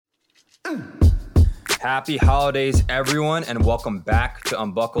Happy holidays, everyone, and welcome back to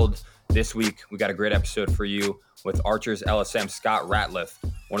Unbuckled. This week, we got a great episode for you with Archers LSM Scott Ratliff,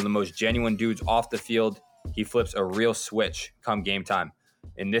 one of the most genuine dudes off the field. He flips a real switch come game time.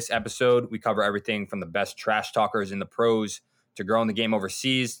 In this episode, we cover everything from the best trash talkers in the pros to growing the game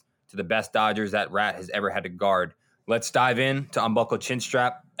overseas to the best Dodgers that Rat has ever had to guard. Let's dive in to Unbuckled Chin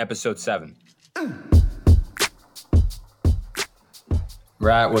Strap, episode 7.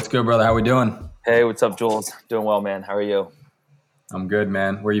 Rat, what's good, brother? How we doing? Hey, what's up, Jules? Doing well, man. How are you? I'm good,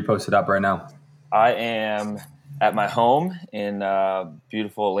 man. Where are you posted up right now? I am at my home in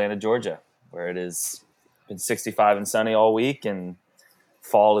beautiful Atlanta, Georgia, where it has been 65 and sunny all week, and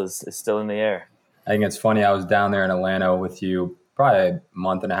fall is still in the air. I think it's funny. I was down there in Atlanta with you probably a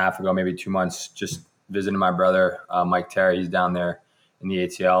month and a half ago, maybe 2 months, just visiting my brother, Mike Terry. He's down there in the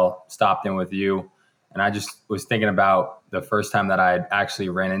ATL, stopped in with you. And I just was thinking about the first time that I had actually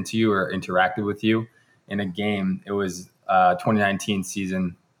ran into you or interacted with you in a game. It was 2019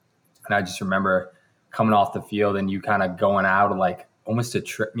 season. And I just remember coming off the field and you kind of going out like almost to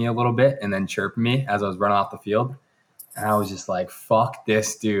trip me a little bit and then chirping me as I was running off the field. And I was just like, fuck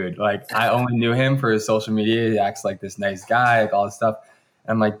this dude. Like, I only knew him for his social media. He acts like this nice guy, like all this stuff.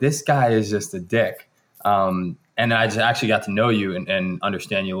 And I'm like, this guy is just a dick. And I just actually got to know you and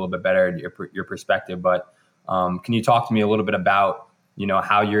understand you a little bit better, your perspective. But can you talk to me a little bit about,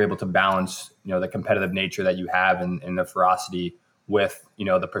 how you're able to balance, the competitive nature that you have and the ferocity with,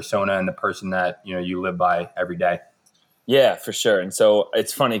 the persona and the person that, you live by every day? Yeah, for sure. And so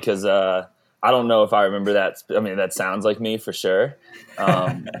it's funny because I don't know if I remember that. I mean, that sounds like me for sure.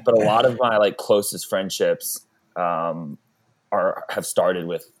 But a lot of my closest friendships have started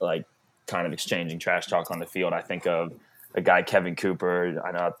with kind of exchanging trash talk on the field. I think of a guy, Kevin Cooper,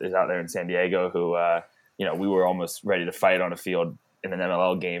 I know is out there in San Diego, who, we were almost ready to fight on a field in an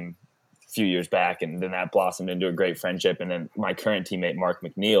MLL game a few years back. And then that blossomed into a great friendship. And then my current teammate, Mark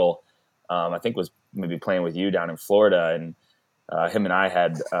McNeil, I think was maybe playing with you down in Florida. And him and I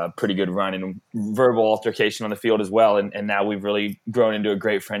had a pretty good run in verbal altercation on the field as well. And now we've really grown into a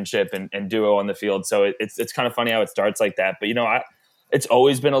great friendship and duo on the field. So it's kind of funny how it starts like that. But, it's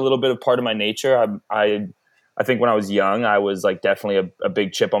always been a little bit of part of my nature. I think when I was young, I was definitely a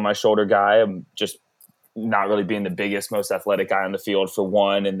big chip on my shoulder guy. I'm just not really being the biggest, most athletic guy on the field for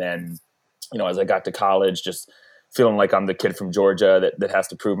one. And then, as I got to college, just feeling like I'm the kid from Georgia that has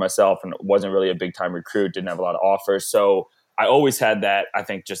to prove myself and wasn't really a big time recruit, didn't have a lot of offers. So I always had that, I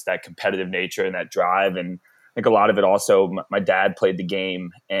think, just that competitive nature and that drive. And I think a lot of it also, my dad played the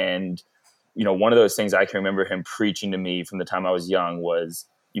game, and one of those things I can remember him preaching to me from the time I was young was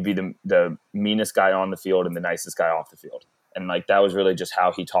you be the meanest guy on the field and the nicest guy off the field. And that was really just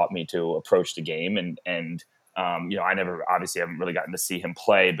how he taught me to approach the game. And I never, obviously haven't really gotten to see him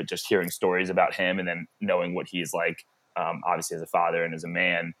play, but just hearing stories about him and then knowing what he's like, obviously as a father and as a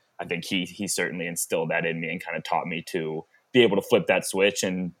man, I think he certainly instilled that in me and kind of taught me to be able to flip that switch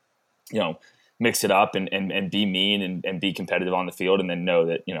and, mix it up and be mean and be competitive on the field, and then know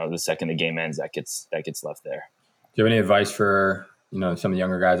that, the second the game ends, that gets left there. Do you have any advice for, some of the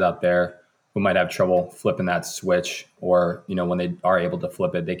younger guys out there who might have trouble flipping that switch, or, when they are able to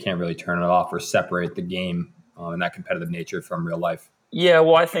flip it, they can't really turn it off or separate the game and that competitive nature from real life? Yeah,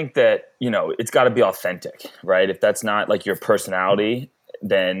 well, I think that, it's got to be authentic, right? If that's not your personality,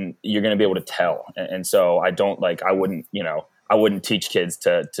 then you're going to be able to tell. And so I wouldn't teach kids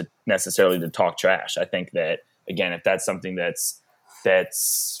to necessarily to talk trash. I think that, again, if that's something that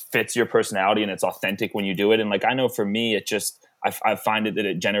fits your personality and it's authentic when you do it. And I know for me, it just, I find that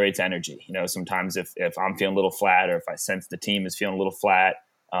it generates energy. Sometimes if I'm feeling a little flat, or if I sense the team is feeling a little flat,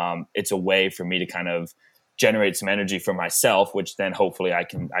 it's a way for me to kind of generate some energy for myself, which then hopefully I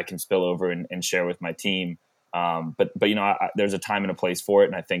can spill over and share with my team. But there's a time and a place for it.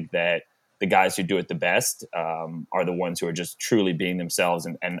 And I think that the guys who do it the best are the ones who are just truly being themselves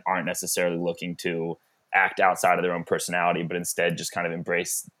and aren't necessarily looking to act outside of their own personality, but instead just kind of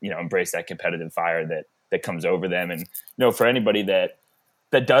embrace that competitive fire that comes over them. And, for anybody that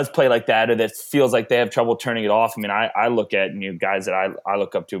does play like that, or that feels like they have trouble turning it off. I mean, I look at guys that I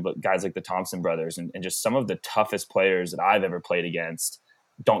look up to, but guys like the Thompson brothers and just some of the toughest players that I've ever played against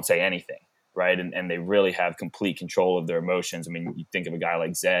don't say anything. Right. And they really have complete control of their emotions. I mean, you think of a guy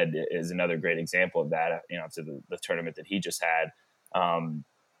like Zed is another great example of that, after the tournament that he just had.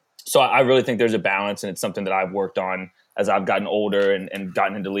 So I really think there's a balance, and it's something that I've worked on as I've gotten older and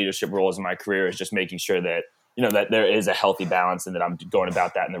gotten into leadership roles in my career, is just making sure that, that there is a healthy balance and that I'm going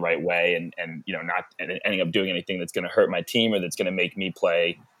about that in the right way and not ending up doing anything that's going to hurt my team or that's going to make me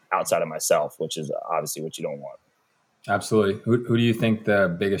play outside of myself, which is obviously what you don't want. Absolutely. Who do you think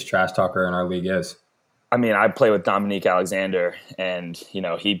the biggest trash talker in our league is? I mean, I play with Dominique Alexander, and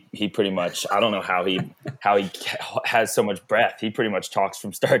he pretty much, I don't know how he has so much breath. He pretty much talks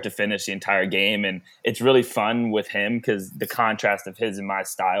from start to finish the entire game, and it's really fun with him because the contrast of his and my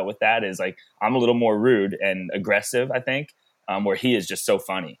style with that is like I'm a little more rude and aggressive, I think, where he is just so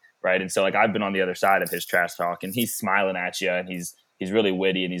funny, right? And so like I've been on the other side of his trash talk, and he's smiling at you, and he's really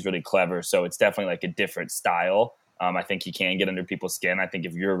witty and he's really clever. So it's definitely like a different style. I think he can get under people's skin. I think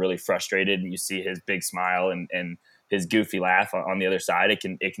if you're really frustrated and you see his big smile and his goofy laugh on the other side,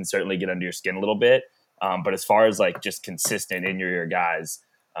 it can certainly get under your skin a little bit. But as far as like just consistent in your ear guys,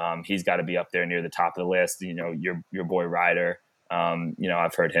 he's got to be up there near the top of the list. Your boy Ryder.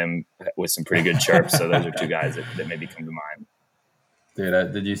 I've heard him with some pretty good chirps. So those are two guys that maybe come to mind.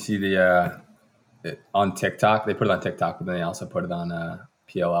 Dude, did you see the on TikTok? They put it on TikTok, but then they also put it on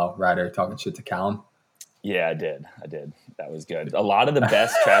PLL. Ryder talking shit to Callum. Yeah, I did. That was good. A lot of the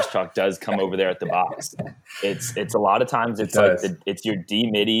best trash talk does come over there at the box. It's a lot of times it's like it's your D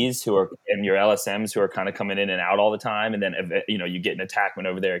middies who are and your LSMs who are kind of coming in and out all the time, and then you get an attackman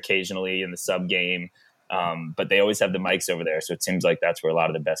over there occasionally in the sub game, but they always have the mics over there, so it seems like that's where a lot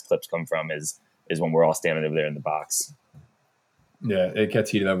of the best clips come from is when we're all standing over there in the box. Yeah, it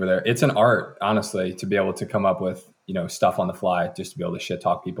gets heated over there. It's an art, honestly, to be able to come up with stuff on the fly, just to be able to shit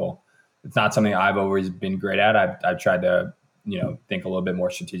talk people. It's not something I've always been great at. I've tried to, think a little bit more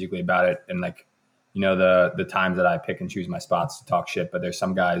strategically about it. And like, the times that I pick and choose my spots to talk shit, but there's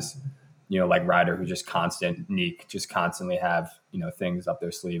some guys, like Ryder who just constantly have, things up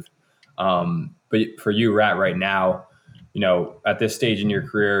their sleeve. But for you, Rat, right now, at this stage in your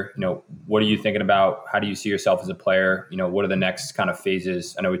career, what are you thinking about? How do you see yourself as a player? What are the next kind of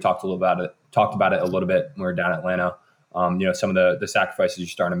phases? I know we talked about it a little bit when we were down in Atlanta. Some of the sacrifices you're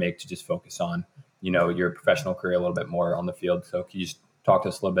starting to make to just focus on, your professional career a little bit more on the field. So can you just talk to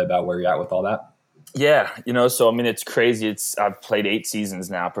us a little bit about where you're at with all that? Yeah, so I mean, it's crazy. I've played 8 seasons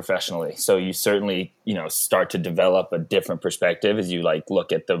now professionally. So you certainly, start to develop a different perspective as you like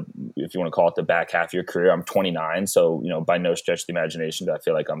look at if you want to call it the back half of your career. I'm 29. So, by no stretch of the imagination do I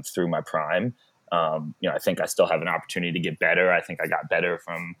feel like I'm through my prime. I think I still have an opportunity to get better. I think I got better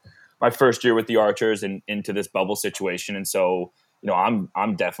from my first year with the Archers and into this bubble situation. And so,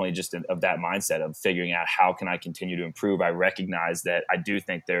 I'm definitely just of that mindset of figuring out how can I continue to improve. I recognize that I do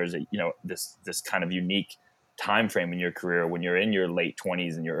think there's this kind of unique time frame in your career when you're in your late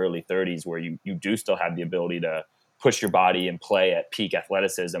 20s and your early 30s where you do still have the ability to push your body and play at peak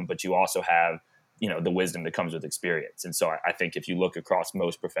athleticism, but you also have the wisdom that comes with experience. And so I think if you look across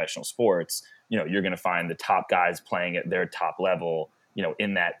most professional sports, you're going to find the top guys playing at their top level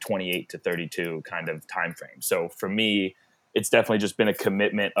in that 28 to 32 kind of time frame. So for me, it's definitely just been a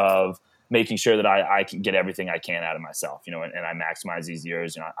commitment of making sure that I can get everything I can out of myself, and I maximize these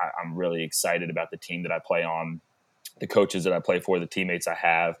years. I'm really excited about the team that I play on, the coaches that I play for, the teammates I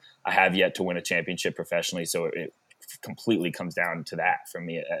have. I have yet to win a championship professionally, so it completely comes down to that for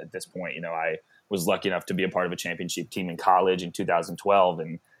me at this point. I was lucky enough to be a part of a championship team in college in 2012,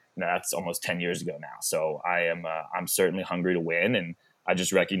 and that's almost 10 years ago now. So I'm certainly hungry to win, and I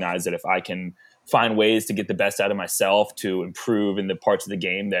just recognize that if I can find ways to get the best out of myself to improve in the parts of the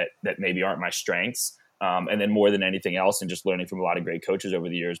game that maybe aren't my strengths. And then more than anything else, and just learning from a lot of great coaches over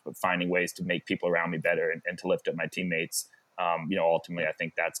the years, but finding ways to make people around me better and to lift up my teammates. Ultimately, I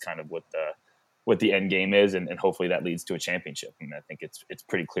think that's kind of what the end game is. And hopefully that leads to a championship. And I think it's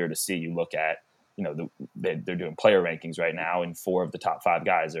pretty clear to see. You look at, they're doing player rankings right now, and 4 of the top 5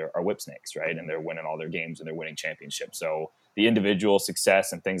 guys are whip snakes, right? And they're winning all their games and they're winning championships. So the individual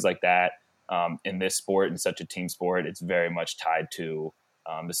success and things like that, in this sport, in such a team sport, it's very much tied to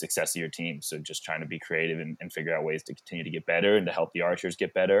the success of your team. So just trying to be creative and figure out ways to continue to get better and to help the Archers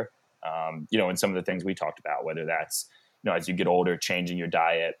get better. And some of the things we talked about, whether that's, as you get older, changing your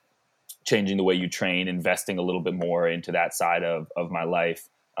diet, changing the way you train, investing a little bit more into that side of my life,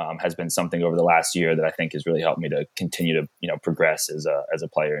 has been something over the last year that I think has really helped me to continue to, progress as a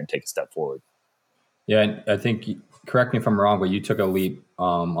player and take a step forward. Yeah, I think, correct me if I'm wrong, but you took a leap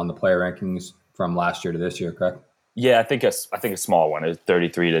on the player rankings from last year to this year, correct? Yeah, I think a small one. It was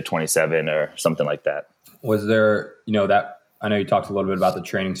 33 to 27 or something like that. Was there, that I know you talked a little bit about the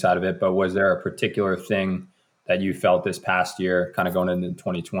training side of it, but was there a particular thing that you felt this past year, kind of going into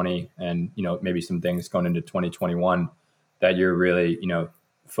 2020, and maybe some things going into 2021 that you're really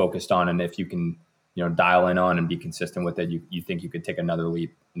focused on, and if you can dial in on and be consistent with it, you think you could take another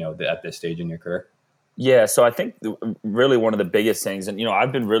leap at this stage in your career? Yeah, so I think really one of the biggest things, and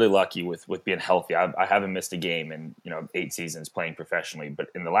I've been really lucky with being healthy. I haven't missed a game in 8 seasons playing professionally, but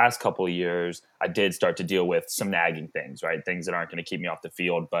in the last couple of years, I did start to deal with some nagging things, right? Things that aren't going to keep me off the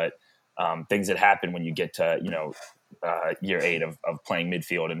field, but things that happen when you get to year 8 of playing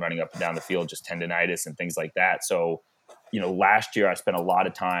midfield and running up and down the field, just tendonitis and things like that. So last year I spent a lot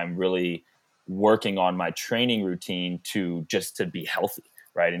of time really working on my training routine to be healthy,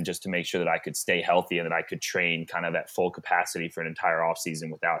 right? And just to make sure that I could stay healthy and that I could train kind of at full capacity for an entire off season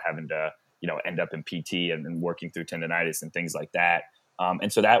without having to, end up in PT and working through tendonitis and things like that.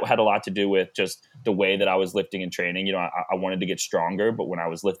 And so that had a lot to do with just the way that I was lifting and training. I wanted to get stronger, but when I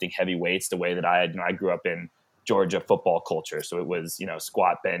was lifting heavy weights, the way that I grew up in Georgia football culture. So it was,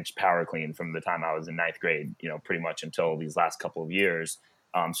 squat, bench, power clean from the time I was in 9th grade, pretty much until these last couple of years.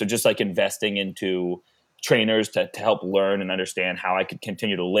 So just like investing into trainers to help learn and understand how I could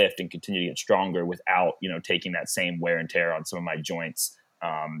continue to lift and continue to get stronger without, taking that same wear and tear on some of my joints,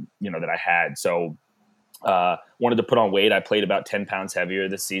 that I had. So wanted to put on weight. I played about 10 pounds heavier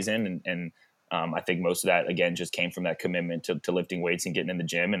this season. And I think most of that, again, just came from that commitment to lifting weights and getting in the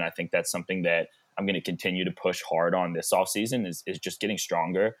gym. And I think that's something that I'm going to continue to push hard on this off season is just getting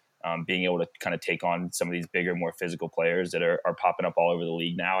stronger. Being able to kind of take on some of these bigger, more physical players that are popping up all over the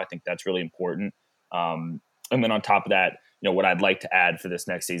league now. I think that's really important. And then on top of that, what I'd like to add for this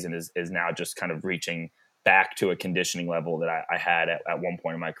next season is now just kind of reaching back to a conditioning level that I had at one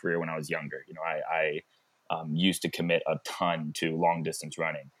point in my career when I was younger. I used to commit a ton to long distance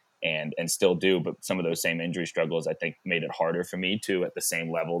running and still do, but some of those same injury struggles, I think, made it harder for me to at the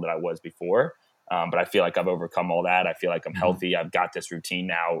same level that I was before. But I feel like I've overcome all that. I feel like I'm healthy. I've got this routine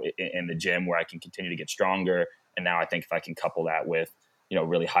now in the gym where I can continue to get stronger. And now I think if I can couple that with,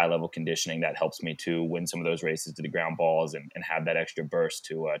 really high level conditioning, that helps me to win some of those races to the ground balls and have that extra burst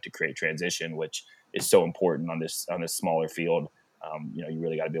to create transition, which is so important on this smaller field. You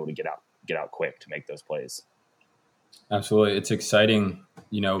really got to be able to get out quick to make those plays. Absolutely. It's exciting,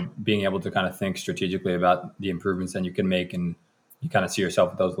 being able to kind of think strategically about the improvements that you can make, and you kind of see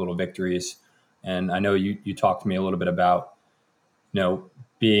yourself with those little victories. And I know you talked to me a little bit about,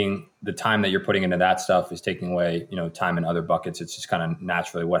 being the time that you're putting into that stuff is taking away, time in other buckets. It's just kind of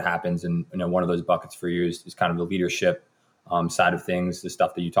naturally what happens. And, one of those buckets for you is kind of the leadership side of things, the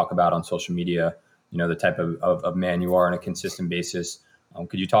stuff that you talk about on social media, the type of man you are on a consistent basis.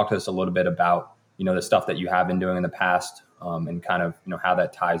 Could you talk to us a little bit about, the stuff that you have been doing in the past and kind of, how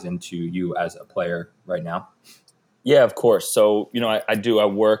that ties into you as a player right now? Yeah, of course. So, I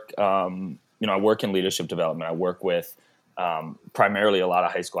work, I work in leadership development. I work with primarily a lot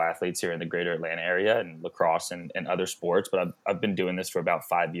of high school athletes here in the greater Atlanta area and lacrosse and other sports, but I've been doing this for about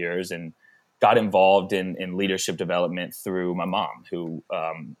 5 years and got involved in leadership development through my mom, who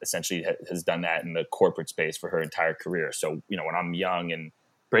essentially has done that in the corporate space for her entire career. So, when I'm young and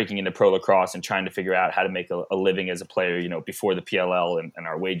breaking into pro lacrosse and trying to figure out how to make a living as a player, before the PLL and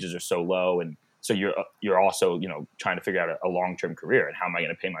our wages are so low. And so you're also, trying to figure out a long-term career and how am I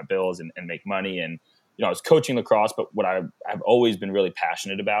going to pay my bills and make money. And, I was coaching lacrosse, but what I've always been really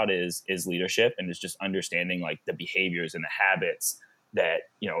passionate about is leadership, and it's just understanding like the behaviors and the habits that,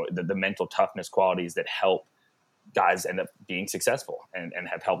 the mental toughness qualities that help guys end up being successful and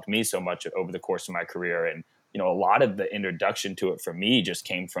have helped me so much over the course of my career. And, a lot of the introduction to it for me just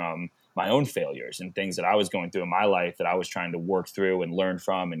came from my own failures and things that I was going through in my life that I was trying to work through and learn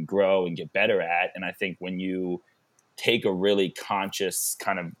from and grow and get better at. And I think when you take a really conscious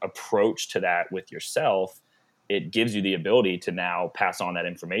kind of approach to that with yourself, it gives you the ability to now pass on that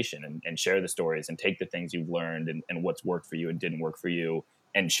information and share the stories and take the things you've learned and what's worked for you and didn't work for you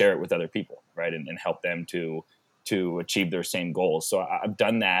and share it with other people, right? And help them to achieve their same goals. So I've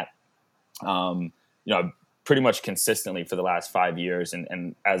done that, pretty much consistently for the last 5 years.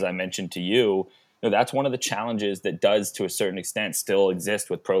 And as I mentioned to you, that's one of the challenges that does to a certain extent still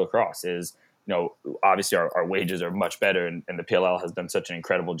exist with pro lacrosse is, obviously our wages are much better and the PLL has done such an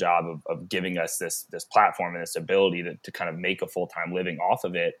incredible job of giving us this platform and this ability to kind of make a full-time living off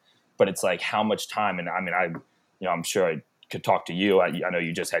of it. But it's like how much time, and I mean, I'm sure I could talk to you. I know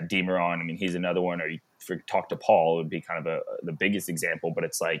you just had Deemer on. I mean, he's another one, or you talk to Paul, it would be kind of the biggest example, but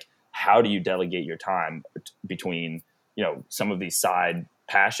it's like, how do you delegate your time between, some of these side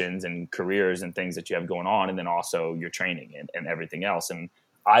passions and careers and things that you have going on, and then also your training and everything else. And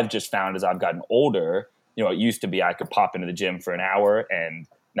I've just found as I've gotten older, it used to be I could pop into the gym for an hour and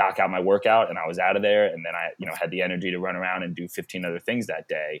knock out my workout and I was out of there. And then I, had the energy to run around and do 15 other things that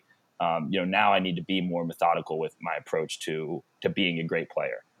day. Now I need to be more methodical with my approach to being a great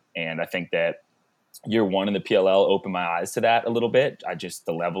player. And I think that, year one in the PLL opened my eyes to that a little bit.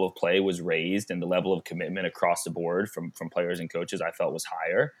 The level of play was raised, and the level of commitment across the board from players and coaches I felt was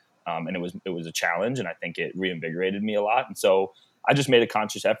higher. And it was a challenge, and I think it reinvigorated me a lot. And so I just made a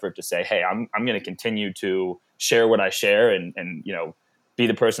conscious effort to say, hey, I'm going to continue to share what I share and be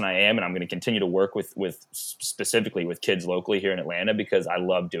the person I am. And I'm going to continue to work with specifically with kids locally here in Atlanta, because I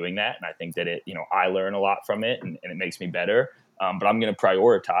love doing that. And I think that I learn a lot from it, and it makes me better. But I'm going to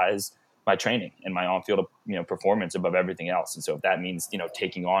prioritize my training and my on-field, performance above everything else. And so if that means,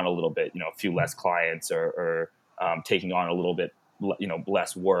 taking on a little bit, a few less clients or taking on a little bit,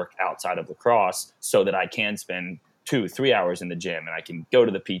 less work outside of lacrosse, so that I can spend 2-3 hours in the gym, and I can go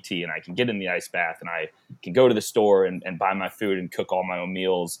to the PT, and I can get in the ice bath, and I can go to the store and buy my food and cook all my own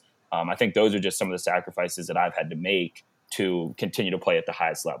meals. I think those are just some of the sacrifices that I've had to make to continue to play at the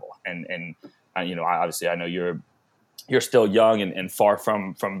highest level. And obviously I know you're still young and far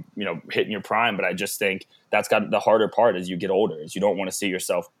from hitting your prime, but I just think that's got the harder part as you get older, is you don't want to see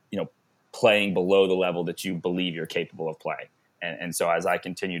yourself, playing below the level that you believe you're capable of playing. And so as I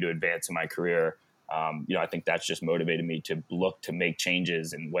continue to advance in my career, I think that's just motivated me to look to make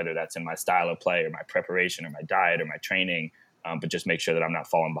changes, and whether that's in my style of play or my preparation or my diet or my training, but just make sure that I'm not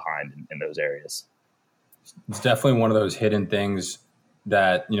falling behind in those areas. It's definitely one of those hidden things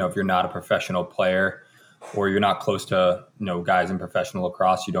that, if you're not a professional player or you're not close to, guys in professional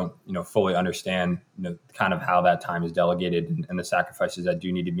lacrosse, you don't, fully understand, kind of how that time is delegated and the sacrifices that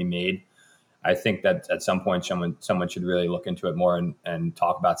do need to be made. I think that at some point someone should really look into it more and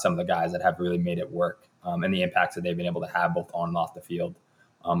talk about some of the guys that have really made it work, and the impacts that they've been able to have both on and off the field,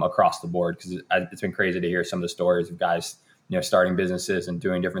 across the board. Because it's been crazy to hear some of the stories of guys, starting businesses and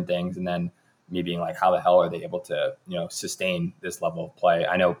doing different things, and then me being like, how the hell are they able to, sustain this level of play?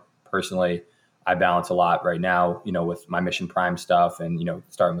 I know personally, I balance a lot right now, with my Mission Prime stuff and,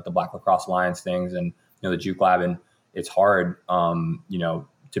 starting with the Black Lacrosse Alliance things and, the Juke Lab. And it's hard,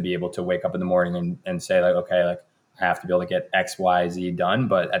 to be able to wake up in the morning and say like, okay, like I have to be able to get X, Y, Z done.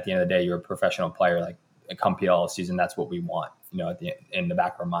 But at the end of the day, you're a professional player. Like come PLL season, that's what we want, in the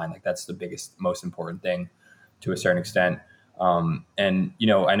back of our mind. Like that's the biggest, most important thing to a certain extent. And,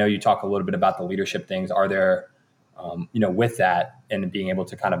 I know you talk a little bit about the leadership things. Are there, with that and being able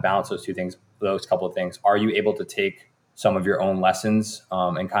to kind of balance those couple of things, are you able to take some of your own lessons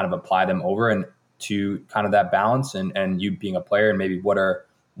and kind of apply them over and to kind of that balance and you being a player, and maybe what are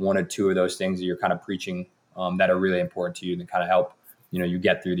one or two of those things that you're kind of preaching that are really important to you and kind of help, you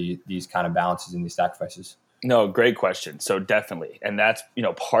get through these kind of balances and these sacrifices? No, great question. So definitely. And that's,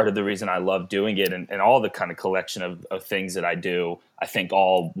 part of the reason I love doing it, and all the kind of collection of things that I do, I think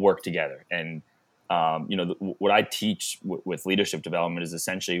all work together. And, what I teach with leadership development is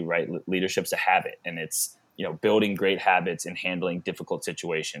essentially, right, leadership's a habit, and it's, building great habits and handling difficult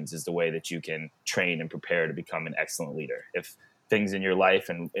situations is the way that you can train and prepare to become an excellent leader. If things in your life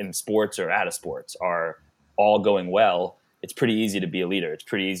and in sports or out of sports are all going well, it's pretty easy to be a leader. It's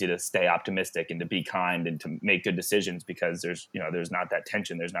pretty easy to stay optimistic and to be kind and to make good decisions, because there's not that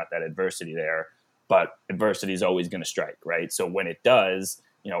tension, there's not that adversity there. But adversity is always going to strike, right? So when it does,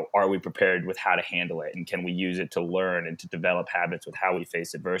 are we prepared with how to handle it, and can we use it to learn and to develop habits with how we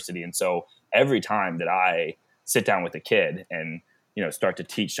face adversity? And so every time that I sit down with a kid and start to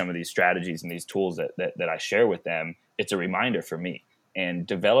teach some of these strategies and these tools that I share with them, it's a reminder for me. And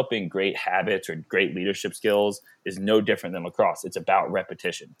developing great habits or great leadership skills is no different than lacrosse. It's about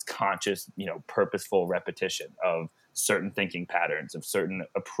repetition. It's conscious, purposeful repetition of certain thinking patterns, of certain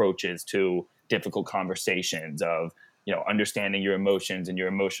approaches to difficult conversations, of understanding your emotions and your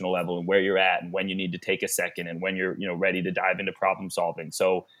emotional level and where you're at and when you need to take a second and when you're ready to dive into problem solving.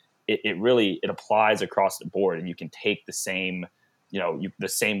 So it really applies across the board, and you can take the same the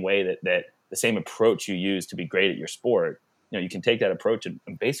same way that the same approach you use to be great at your sport. You can take that approach and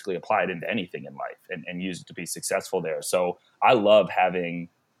basically apply it into anything in life and use it to be successful there. So I love having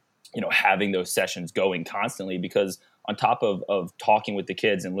those sessions going constantly, because on top of talking with the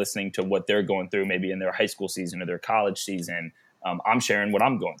kids and listening to what they're going through, maybe in their high school season or their college season, I'm sharing what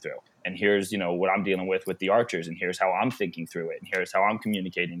I'm going through. And here's, what I'm dealing with the Archers, and here's how I'm thinking through it. And here's how I'm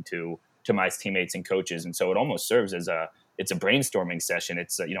communicating to my teammates and coaches. And so it almost serves as it's a brainstorming session.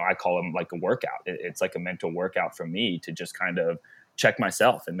 It's, I call them like a workout. It's like a mental workout for me to just kind of check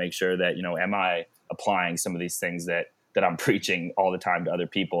myself and make sure that, am I applying some of these things that I'm preaching all the time to other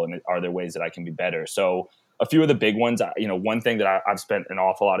people, and are there ways that I can be better? So a few of the big ones, one thing that I've spent an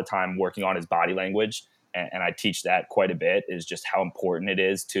awful lot of time working on is body language. And I teach that quite a bit, is just how important it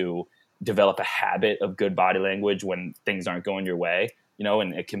is to develop a habit of good body language when things aren't going your way.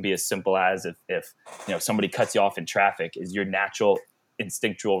 And it can be as simple as if somebody cuts you off in traffic, is your natural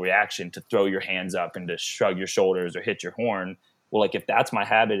instinctual reaction to throw your hands up and to shrug your shoulders or hit your horn. Well, like if that's my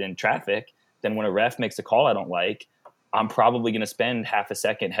habit in traffic, then when a ref makes a call I don't like, I'm probably going to spend half a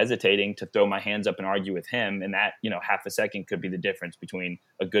second hesitating to throw my hands up and argue with him. And that, half a second could be the difference between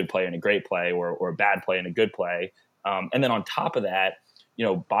a good play and a great play, or a bad play and a good play. And then on top of that,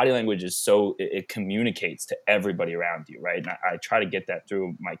 body language is it communicates to everybody around you, right? And I try to get that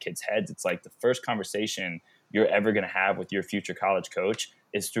through my kids' heads. It's like the first conversation you're ever going to have with your future college coach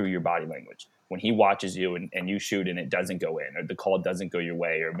is through your body language. When he watches you and you shoot and it doesn't go in, or the call doesn't go your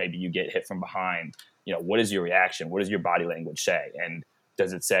way, or maybe you get hit from behind, what is your reaction? What does your body language say? And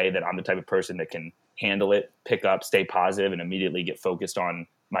does it say that I'm the type of person that can handle it, pick up, stay positive, and immediately get focused on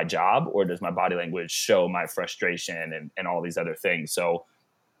my job? Or does my body language show my frustration and all these other things? So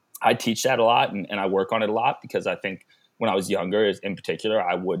I teach that a lot and I work on it a lot, because I think when I was younger, in particular,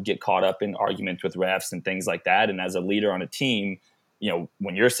 I would get caught up in arguments with refs and things like that. And as a leader on a team,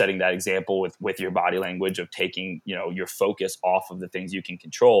 when you're setting that example with your body language of taking, your focus off of the things you can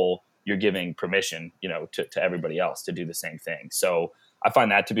control, you're giving permission, to everybody else to do the same thing. So I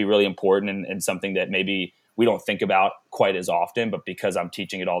find that to be really important and something that maybe we don't think about quite as often, but because I'm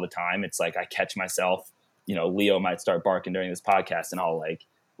teaching it all the time, it's like I catch myself, Leo might start barking during this podcast and I'll like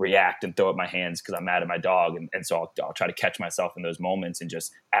react and throw up my hands because I'm mad at my dog. And so I'll try to catch myself in those moments and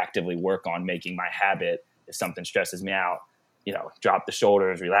just actively work on making my habit, if something stresses me out, drop the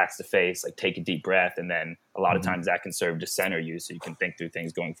shoulders, relax the face, like take a deep breath. And then a lot of times that can serve to center you so you can think through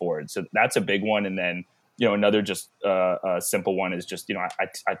things going forward. So that's a big one. And then, another just a simple one is just,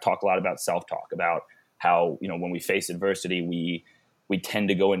 I talk a lot about self-talk, about how, when we face adversity, we tend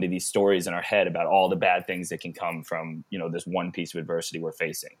to go into these stories in our head about all the bad things that can come from, this one piece of adversity we're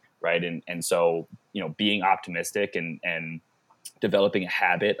facing. Right. And so, being optimistic and developing a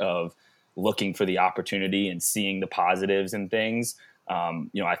habit of looking for the opportunity and seeing the positives in things.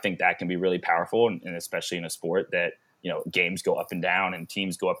 I think that can be really powerful, and especially in a sport that, games go up and down and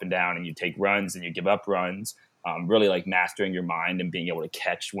teams go up and down and you take runs and you give up runs. Really like mastering your mind and being able to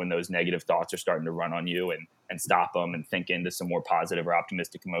catch when those negative thoughts are starting to run on you and stop them and think into some more positive or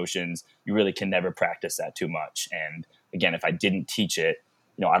optimistic emotions. You really can never practice that too much. And again, if I didn't teach it,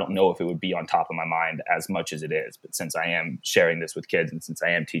 I don't know if it would be on top of my mind as much as it is. But since I am sharing this with kids and since I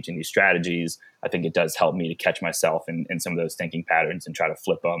am teaching these strategies, I think it does help me to catch myself in some of those thinking patterns and try to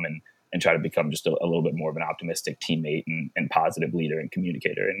flip them and try to become just a little bit more of an optimistic teammate and positive leader and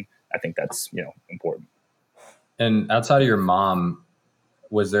communicator. And I think that's, important. And outside of your mom,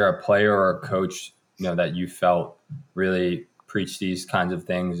 was there a player or a coach, that you felt really preached these kinds of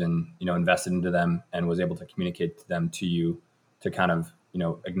things and, invested into them and was able to communicate them to you to kind of,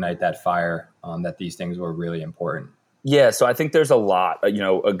 ignite that fire that these things were really important? Yeah. So I think there's a lot,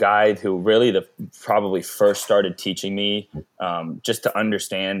 a guy who really probably first started teaching me just to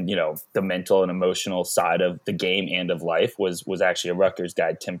understand, the mental and emotional side of the game and of life was actually a Rutgers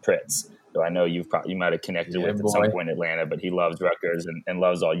guy, Tim Pritz. So I know you might have connected with at some point in Atlanta, but he loves Rutgers and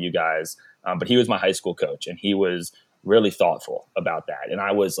loves all you guys. But he was my high school coach, and he was really thoughtful about that. And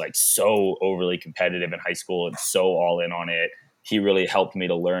I was like so overly competitive in high school and so all in on it. He really helped me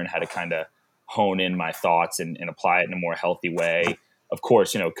to learn how to kind of hone in my thoughts and apply it in a more healthy way. Of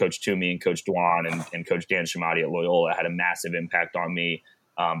course, Coach Toomey and Coach Dwan and Coach Dan Shamati at Loyola had a massive impact on me.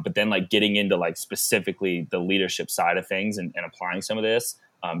 But then like getting into like specifically the leadership side of things and applying some of this,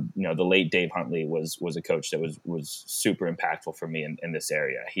 the late Dave Huntley was a coach that was super impactful for me in this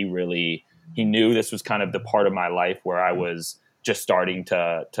area. He knew this was kind of the part of my life where I was just starting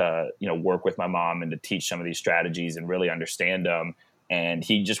to work with my mom and to teach some of these strategies and really understand them. And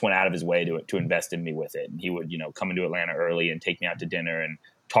he just went out of his way to invest in me with it. And he would, come into Atlanta early and take me out to dinner and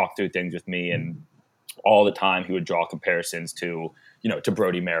talk through things with me. And all the time he would draw comparisons to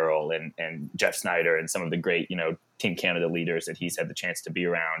Brody Merrill and Jeff Snyder and some of the great, Team Canada leaders that he's had the chance to be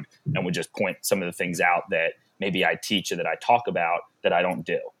around, and would just point some of the things out that maybe I teach or that I talk about that I don't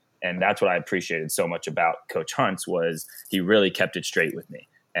do. And that's what I appreciated so much about Coach Hunt's was he really kept it straight with me.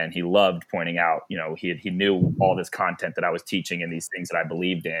 And he loved pointing out, he knew all this content that I was teaching and these things that I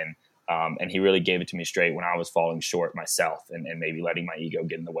believed in. And he really gave it to me straight when I was falling short myself and maybe letting my ego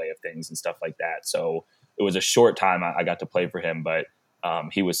get in the way of things and stuff like that. So it was a short time I got to play for him, but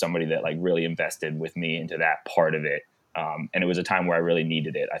he was somebody that like really invested with me into that part of it. And it was a time where I really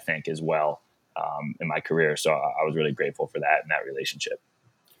needed it, I think, as well in my career. So I was really grateful for that and that relationship.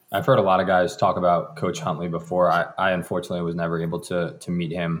 I've heard a lot of guys talk about Coach Huntley before. I unfortunately was never able to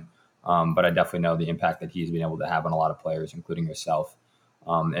meet him, but I definitely know the impact that he's been able to have on a lot of players, including yourself.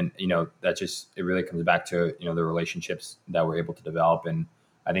 And that it really comes back to the relationships that we're able to develop. And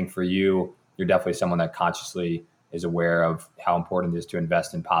I think for you, you're definitely someone that consciously is aware of how important it is to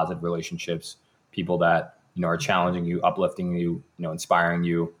invest in positive relationships, people that, are challenging you, uplifting you, inspiring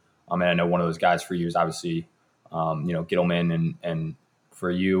you. And I know one of those guys for you is obviously, Gittleman, and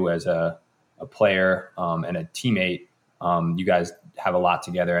for you as a player and a teammate, you guys have a lot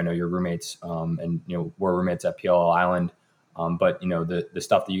together. I know you're roommates, and we're roommates at PLL Island. But the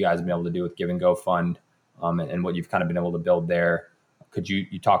stuff that you guys have been able to do with Give and Go Fund, and what you've kind of been able to build there. Could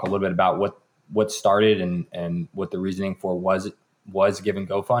you talk a little bit about what started and what the reasoning for was Give and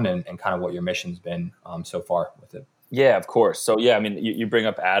Go Fund, and kind of what your mission's been so far with it? Yeah, of course. So yeah, I mean, you bring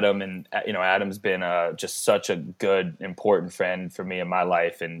up Adam, and Adam's been just such a good, important friend for me in my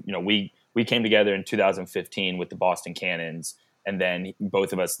life. And we came together in 2015 with the Boston Cannons, and then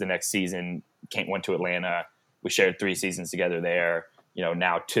both of us the next season went to Atlanta. We shared 3 seasons together there.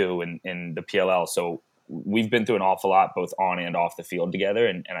 Now 2 in the PLL. So we've been through an awful lot, both on and off the field together,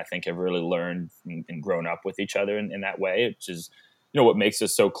 and I think have really learned and grown up with each other in that way, which is what makes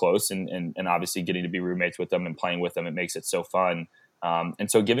us so close, and obviously getting to be roommates with them and playing with them, it makes it so fun.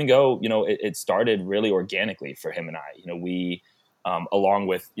 And so Give and Go, it started really organically for him and I. We along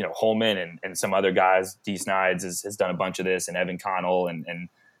with Holman and some other guys, D Snides has done a bunch of this, and Evan Connell, and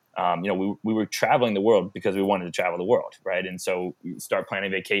we were traveling the world because we wanted to travel the world, right? And so we start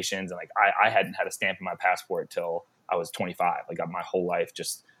planning vacations, and like I hadn't had a stamp in my passport till I was 25. Like my whole life,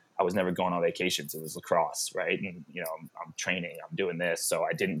 I was never going on vacations. It was lacrosse, right? And I'm training, I'm doing this, so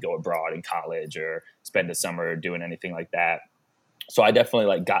I didn't go abroad in college or spend a summer doing anything like that. So I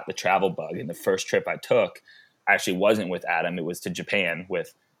definitely got the travel bug. And the first trip I took actually wasn't with Adam. It was to Japan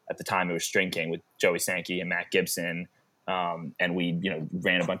with, at the time it was String King, with Joey Sankey and Matt Gibson. And we,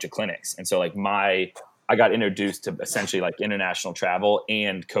 ran a bunch of clinics. And so I got introduced to essentially international travel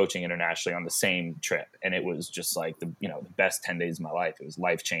and coaching internationally on the same trip. And it was just the best 10 days of my life. It was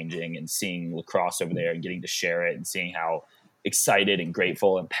life-changing, and seeing lacrosse over there and getting to share it and seeing how excited and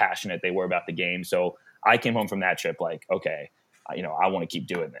grateful and passionate they were about the game. So I came home from that trip okay, I want to keep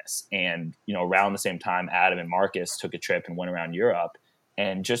doing this. And, around the same time, Adam and Marcus took a trip and went around Europe.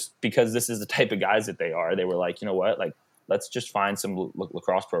 And just because this is the type of guys that they are, they were like, you know what, let's just find some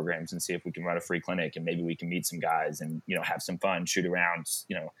lacrosse programs and see if we can run a free clinic, and maybe we can meet some guys and, have some fun, shoot around,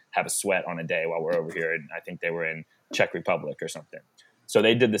 have a sweat on a day while we're over here. And I think they were in Czech Republic or something. So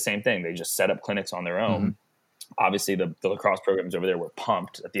they did the same thing. They just set up clinics on their own. Mm-hmm. Obviously the lacrosse programs over there were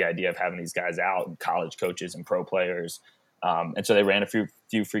pumped at the idea of having these guys out, and college coaches and pro players. And so they ran a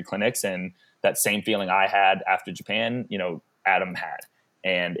few free clinics, and that same feeling I had after Japan, Adam had.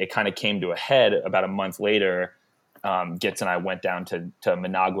 And it kind of came to a head about a month later. Gitz and I went down to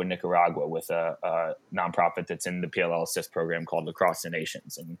Managua, Nicaragua, with a nonprofit that's in the PLL assist program called Lacrosse the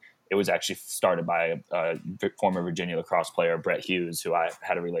Nations. And it was actually started by a former Virginia lacrosse player, Brett Hughes, who I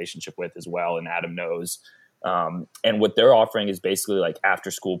had a relationship with as well, and Adam knows. And what they're offering is basically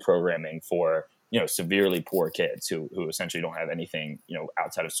after school programming for, severely poor kids who essentially don't have anything,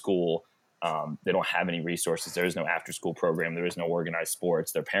 outside of school. They don't have any resources. There is no after school program. There is no organized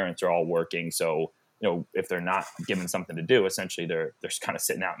sports. Their parents are all working. So, if they're not given something to do, essentially they're kind of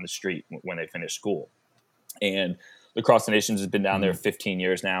sitting out in the street when they finish school. And Lacrosse the Nations has been down there 15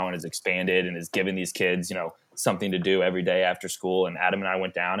 years now, and has expanded and has given these kids, something to do every day after school. And Adam and I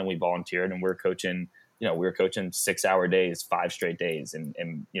went down and we volunteered, and we were coaching 6-hour days, 5 straight days,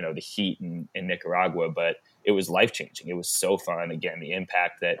 and the heat in Nicaragua, but it was life-changing. It was so fun. Again, the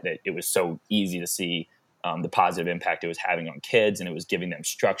impact that it was so easy to see, the positive impact it was having on kids, and it was giving them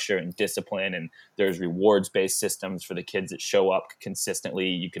structure and discipline. And there's rewards-based systems for the kids that show up consistently.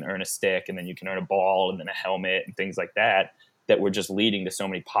 You can earn a stick, and then you can earn a ball, and then a helmet, and things like that were just leading to so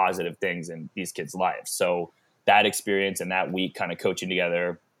many positive things in these kids' lives. So that experience and that week kind of coaching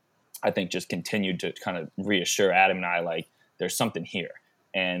together, I think just continued to kind of reassure Adam and I, there's something here.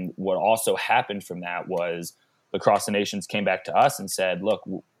 And what also happened from that was Lacrosse the Nations came back to us and said, look,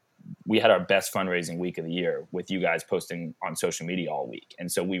 we had our best fundraising week of the year with you guys posting on social media all week.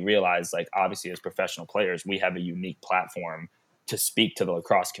 And so we realized, obviously as professional players, we have a unique platform to speak to the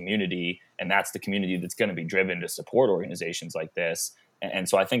lacrosse community. And that's the community that's going to be driven to support organizations like this. And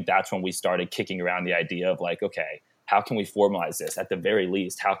so I think that's when we started kicking around the idea of okay, how can we formalize this? At the very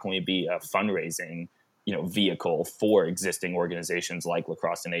least, how can we be a fundraising, vehicle for existing organizations like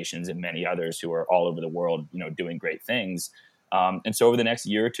Lacrosse the Nations and many others who are all over the world, doing great things. And so over the next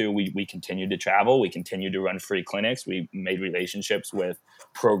year or two, we continued to travel. We continued to run free clinics. We made relationships with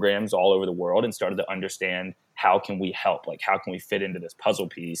programs all over the world and started to understand, how can we help? How can we fit into this puzzle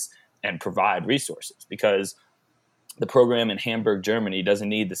piece and provide resources? Because the program in Hamburg, Germany doesn't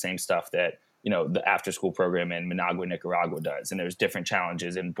need the same stuff that the after school program in Managua, Nicaragua does. And there's different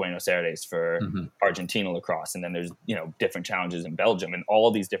challenges in Buenos Aires for Argentina lacrosse. And then there's, different challenges in Belgium, and all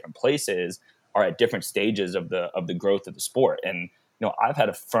of these different places are at different stages of the growth of the sport. And, I've had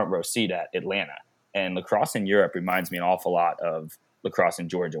a front row seat at Atlanta, and lacrosse in Europe reminds me an awful lot of lacrosse in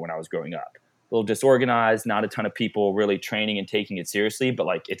Georgia when I was growing up. A little disorganized, not a ton of people really training and taking it seriously, but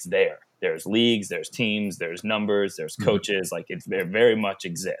like it's there. There's leagues, there's teams, there's numbers, there's coaches, like it very much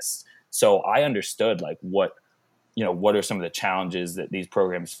exists. So I understood like what are some of the challenges that these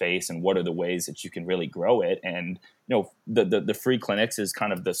programs face, and what are the ways that you can really grow it. And, the free clinics is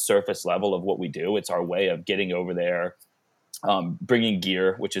kind of the surface level of what we do. It's our way of getting over there, bringing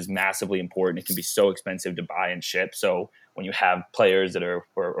gear, which is massively important. It can be so expensive to buy and ship. So when you have players that are,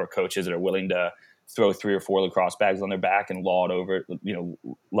 or coaches that are willing to throw 3 or 4 lacrosse bags on their back and lug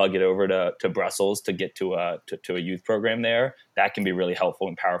it over to Brussels to get to a youth program there, that can be really helpful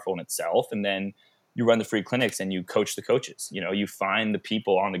and powerful in itself. And then you run the free clinics and you coach the coaches. You find the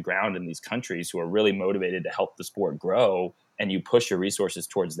people on the ground in these countries who are really motivated to help the sport grow, and you push your resources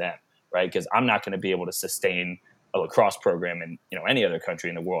towards them, right? Because I'm not going to be able to sustain a lacrosse program in any other country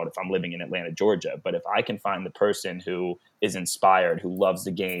in the world if I'm living in Atlanta, Georgia. But if I can find the person who is inspired, who loves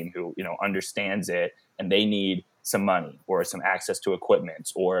the game, who understands it, and they need some money or some access to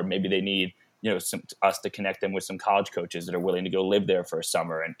equipment, or maybe they need us to connect them with some college coaches that are willing to go live there for a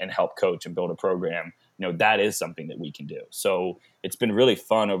summer and help coach and build a program, that is something that we can do. So it's been really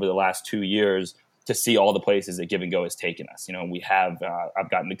fun over the last 2 years to see all the places that Give and Go has taken us. We have, I've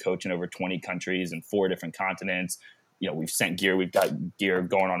gotten to coach in over 20 countries and 4 different continents. We've sent gear. We've got gear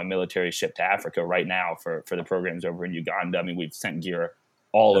going on a military ship to Africa right now for the programs over in Uganda. I mean, we've sent gear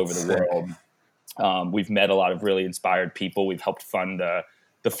all over the world. We've met a lot of really inspired people. We've helped fund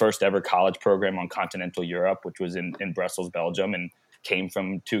the first ever college program on continental Europe, which was in Brussels, Belgium, and came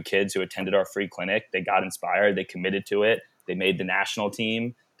from 2 kids who attended our free clinic. They got inspired. They committed to it. They made the national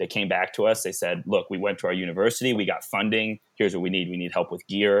team. They came back to us. They said, look, we went to our university. We got funding. Here's what we need. We need help with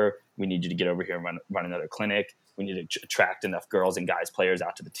gear. We need you to get over here and run another clinic. We need to attract enough girls and guys players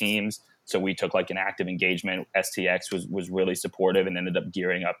out to the teams. So we took like an active engagement. STX was really supportive and ended up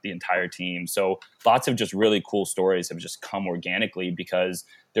gearing up the entire team. So lots of just really cool stories have just come organically because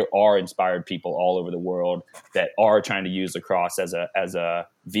there are inspired people all over the world that are trying to use lacrosse as a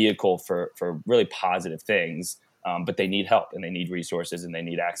vehicle for really positive things. But they need help and they need resources and they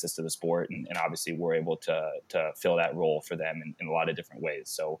need access to the sport. And obviously we're able to fill that role for them in a lot of different ways.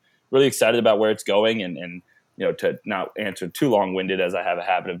 So really excited about where it's going and to not answer too long-winded as I have a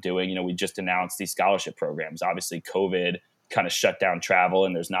habit of doing, we just announced these scholarship programs. Obviously COVID kind of shut down travel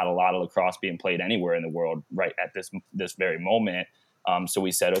and there's not a lot of lacrosse being played anywhere in the world right at this very moment. So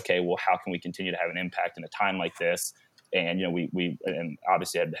we said, okay, well, how can we continue to have an impact in a time like this? And, we and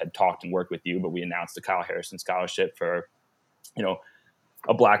obviously had talked and worked with you, but we announced the Kyle Harrison Scholarship for,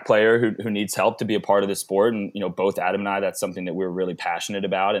 a Black player who needs help to be a part of the sport. And, both Adam and I, that's something that we're really passionate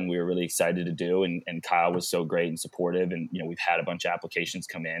about and we were really excited to do. And Kyle was so great and supportive. And, we've had a bunch of applications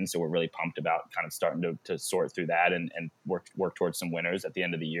come in. So we're really pumped about kind of starting to sort through that and work towards some winners at the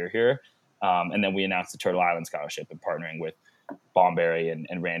end of the year here. And then we announced the Turtle Island Scholarship and partnering with Bomberry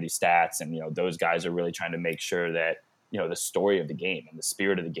and Randy Stats. And, those guys are really trying to make sure that, the story of the game and the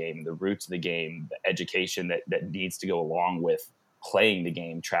spirit of the game and the roots of the game, the education that needs to go along with playing the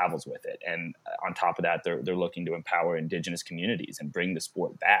game travels with it. And on top of that, they're looking to empower Indigenous communities and bring the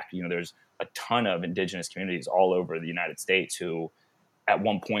sport back. There's a ton of Indigenous communities all over the United States who at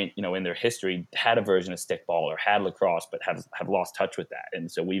one point, in their history had a version of stickball or had lacrosse, but have lost touch with that.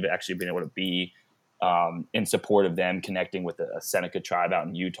 And so we've actually been able to be in support of them, connecting with a Seneca tribe out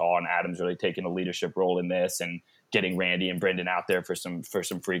in Utah. And Adam's really taken a leadership role in this and getting Randy and Brendan out there for some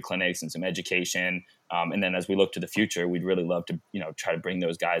free clinics and some education. And then as we look to the future, we'd really love to, try to bring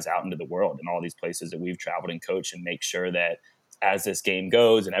those guys out into the world and all these places that we've traveled and coached and make sure that as this game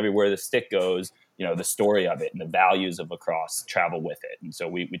goes and everywhere the stick goes, the story of it and the values of lacrosse travel with it. And so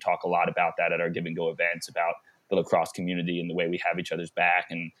we talk a lot about that at our Give and Go events, about the lacrosse community and the way we have each other's back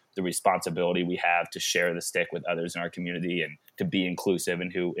and the responsibility we have to share the stick with others in our community and to be inclusive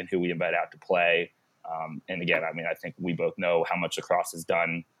in who we invite out to play. And again, I think we both know how much lacrosse has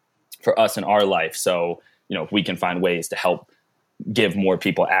done for us in our life. So, if we can find ways to help give more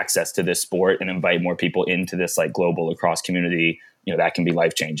people access to this sport and invite more people into this like global lacrosse community, that can be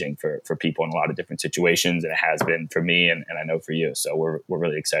life-changing for people in a lot of different situations. And it has been for me and I know for you. So we're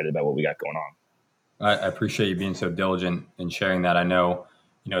really excited about what we got going on. I appreciate you being so diligent in sharing that. I know,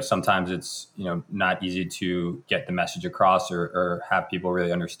 sometimes it's, not easy to get the message across or have people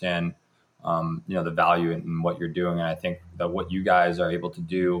really understand, the value in what you're doing. And I think that what you guys are able to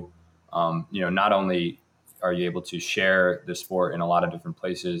do not only are you able to share the sport in a lot of different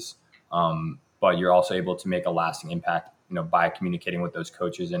places, but you're also able to make a lasting impact, by communicating with those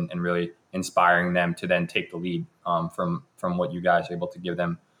coaches and really inspiring them to then take the lead from what you guys are able to give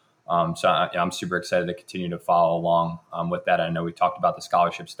them. So I'm super excited to continue to follow along with that. I know we talked about the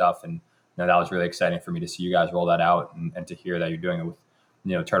scholarship stuff, and that was really exciting for me to see you guys roll that out and to hear that you're doing it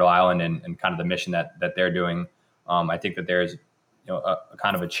with Turtle Island and kind of the mission that they're doing. I think that there's a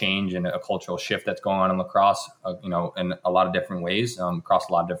kind of a change and a cultural shift that's going on in lacrosse, in a lot of different ways across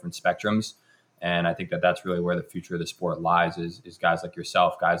a lot of different spectrums. And I think that that's really where the future of the sport lies is guys like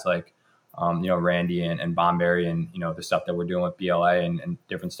yourself, guys like, Randy and Bomberry and, the stuff that we're doing with BLA and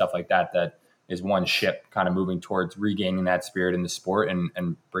different stuff like that, that is one ship kind of moving towards regaining that spirit in the sport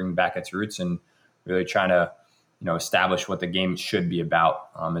and bringing back its roots and really trying to, establish what the game should be about,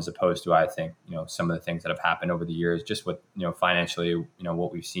 as opposed to, I think, some of the things that have happened over the years, just with, financially,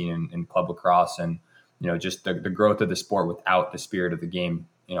 what we've seen in club lacrosse and, just the growth of the sport without the spirit of the game,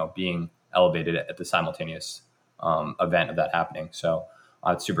 being elevated at the simultaneous event of that happening. So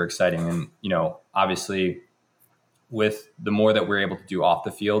it's super exciting. And, obviously with the more that we're able to do off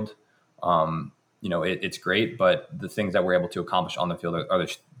the field, it's great, but the things that we're able to accomplish on the field are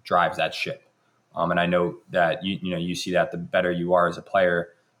the drives that ship. And I know that you see that the better you are as a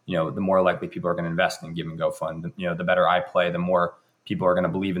player, the more likely people are going to invest in Give and Go Fund. The better I play, the more people are going to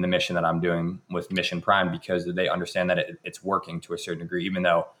believe in the mission that I'm doing with Mission Prime because they understand that it's working to a certain degree, even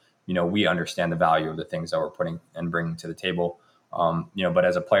though, we understand the value of the things that we're putting and bringing to the table. But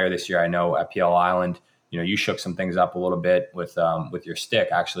as a player this year, I know at PL Island, you shook some things up a little bit with your stick.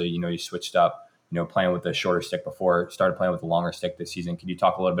 Actually, you switched up, playing with the shorter stick before, started playing with the longer stick this season. Can you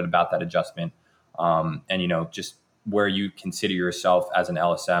talk a little bit about that adjustment? And just where you consider yourself as an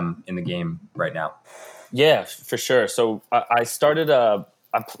LSM in the game right now? Yeah, for sure. So I started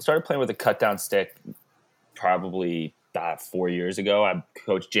playing with a cut down stick probably 4 years ago. I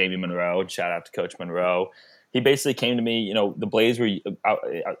coached Jamie Monroe. Shout out to Coach Monroe. He basically came to me. The Blaze were out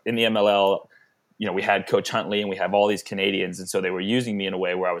in the MLL. We had Coach Huntley and we have all these Canadians, and so they were using me in a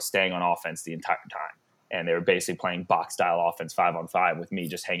way where I was staying on offense the entire time. And they were basically playing box style offense 5-on-5 with me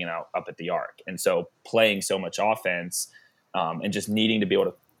just hanging out up at the arc. And so playing so much offense and just needing to be able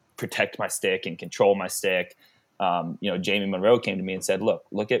to protect my stick and control my stick. Jamie Monroe came to me and said,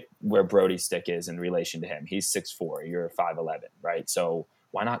 look at where Brody's stick is in relation to him. He's 6'4", you're 5'11", right? So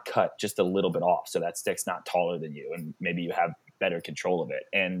why not cut just a little bit off so that stick's not taller than you and maybe you have better control of it.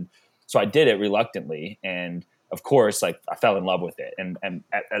 And so I did it reluctantly. And of course, I fell in love with it. And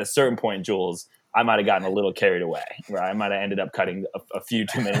at a certain point, Jules, I might have gotten a little carried away, right? I might have ended up cutting a few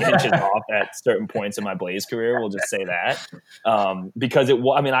too many inches off at certain points in my Blaze career. We'll just say that. Because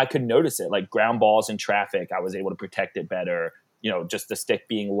I could notice it, like ground balls in traffic. I was able to protect it better, just the stick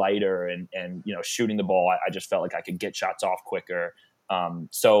being lighter and shooting the ball. I just felt like I could get shots off quicker.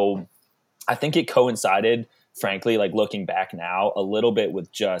 So I think it coincided, frankly, like looking back now a little bit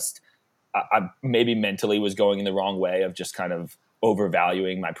with just, I maybe mentally was going in the wrong way of just kind of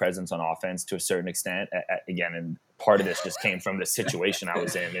overvaluing my presence on offense to a certain extent. Again, and part of this just came from the situation I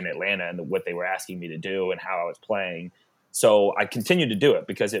was in Atlanta and what they were asking me to do and how I was playing. So I continued to do it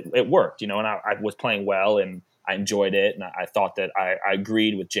because it worked, and I was playing well and I enjoyed it. And I thought that I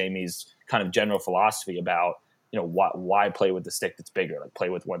agreed with Jamie's kind of general philosophy about, why play with the stick that's bigger, like play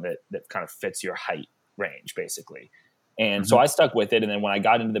with one that kind of fits your height range basically. And so I stuck with it. And then when I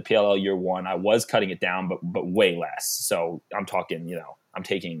got into the PLL year one, I was cutting it down, but way less. So I'm talking, I'm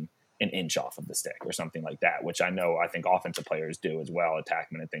taking an inch off of the stick or something like that, which I think offensive players do as well,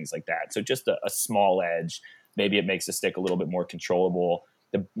 attackmen and things like that. So just a small edge, maybe it makes the stick a little bit more controllable.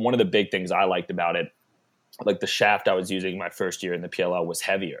 One of the big things I liked about it, like the shaft I was using my first year in the PLL was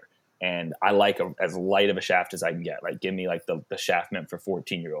heavier. And I like as light of a shaft as I can get, right? Give me like the shaft meant for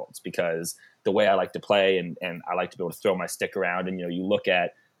 14-year-olds because the way I like to play and I like to be able to throw my stick around. And, you look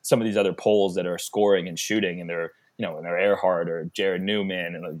at some of these other poles that are scoring and shooting and they're, and they're Earhart or Jared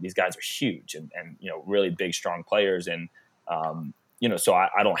Newman. And these guys are huge and really big, strong players. And, so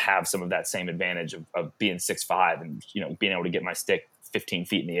I don't have some of that same advantage of being 6'5" and, being able to get my stick 15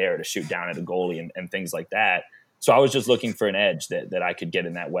 feet in the air to shoot down at a goalie and things like that. So I was just looking for an edge that I could get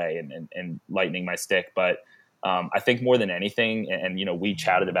in that way and lightening my stick. But I think more than anything, and we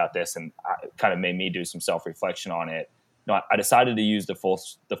chatted about this and it kind of made me do some self-reflection on it. I decided to use the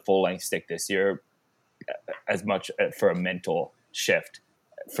full length stick this year as much for a mental shift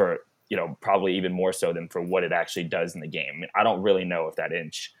for, probably even more so than for what it actually does in the game. I don't really know if that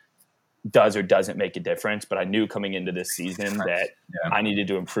inch does or doesn't make a difference, but I knew coming into this season that I needed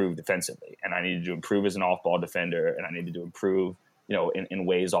to improve defensively and I needed to improve as an off-ball defender and I needed to improve, in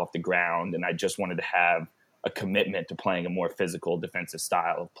ways off the ground. And I just wanted to have a commitment to playing a more physical defensive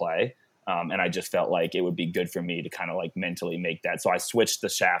style of play. And I just felt like it would be good for me to kind of like mentally make that. So I switched the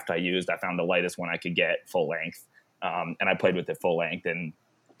shaft I used. I found the lightest one I could get, full length. And I played with it full length. And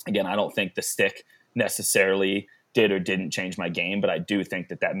again, I don't think the stick necessarily did or didn't change my game, but I do think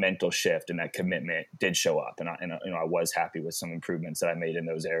that mental shift and that commitment did show up. And I was happy with some improvements that I made in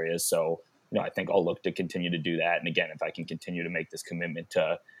those areas. So, I think I'll look to continue to do that. And again, if I can continue to make this commitment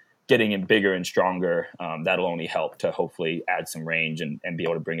to getting in bigger and stronger, that'll only help to hopefully add some range and be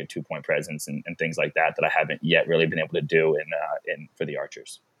able to bring a 2-point presence and things like that I haven't yet really been able to do in for the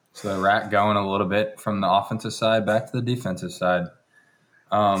Archers. So the rat going a little bit from the offensive side back to the defensive side.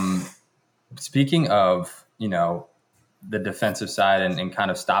 Speaking of, the defensive side and kind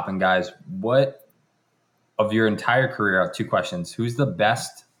of stopping guys, what of your entire career, I have 2 questions. Who's the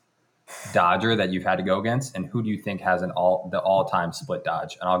best dodger that you've had to go against, and who do you think has the all-time split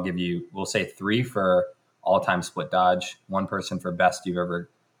dodge? And I'll give you, we'll say 3 for all-time split dodge, 1 person for best you've ever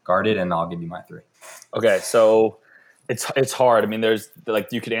guarded, and I'll give you my 3. Okay, so it's hard. I mean, there's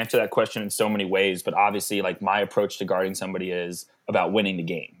like, you could answer that question in so many ways, but obviously like my approach to guarding somebody is about winning the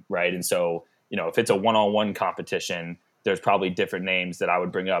game, right? And so, if it's a one-on-one competition, there's probably different names that I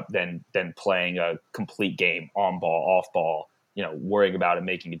would bring up than playing a complete game on ball, off ball, worrying about it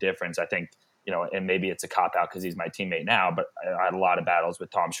making a difference. I think, and maybe it's a cop out because he's my teammate now, but I had a lot of battles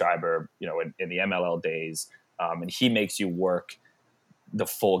with Tom Schreiber, in the MLL days. And he makes you work the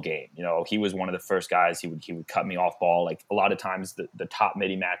full game. He was one of the first guys. He would cut me off ball. Like a lot of times the top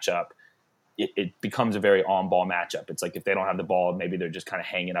midi matchup, it becomes a very on ball matchup. It's like if they don't have the ball, maybe they're just kind of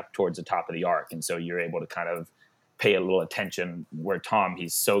hanging up towards the top of the arc. And so you're able to kind of pay a little attention, where Tom,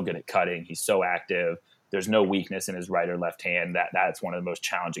 he's so good at cutting. He's so active. There's no weakness in his right or left hand. That's one of the most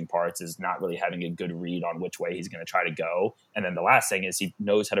challenging parts, is not really having a good read on which way he's going to try to go. And then the last thing is he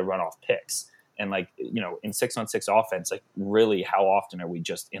knows how to run off picks. And like, in 6-on-6 offense, like really how often are we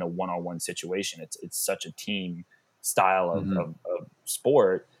just in a one-on-one situation? It's such a team style of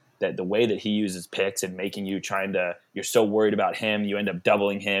sport that the way that he uses picks and making you you're so worried about him, you end up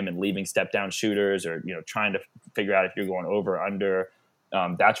doubling him and leaving step down shooters, or, trying to figure out if you're going over or under.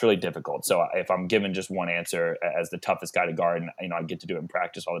 That's really difficult. So if I'm given just one answer as the toughest guy to guard, and I get to do it in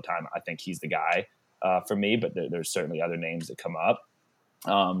practice all the time, I think he's the guy for me, but there's certainly other names that come up.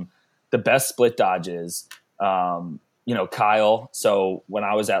 The best split dodges, Kyle. So when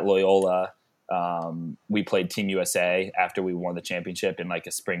I was at Loyola, we played Team USA after we won the championship in like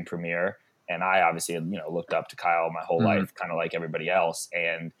a spring premiere. And I obviously, looked up to Kyle my whole life, kind of like everybody else.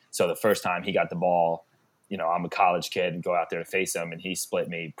 And so the first time he got the ball, I'm a college kid and go out there to face him, and he split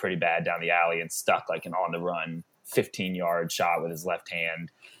me pretty bad down the alley and stuck like an on the run 15-yard shot with his left hand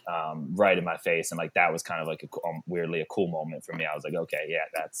right in my face. And like, that was kind of like weirdly a cool moment for me. I was like, okay, yeah,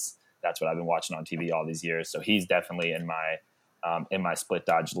 that's what I've been watching on TV all these years. So he's definitely in my split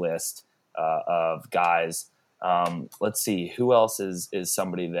dodge list of guys. Let's see, who else is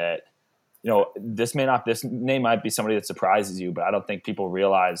somebody that, this name might be somebody that surprises you, but I don't think people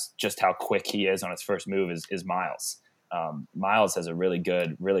realize just how quick he is on his first move is Miles. Miles has a really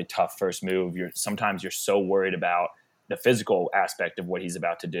good, really tough first move. Sometimes you're so worried about the physical aspect of what he's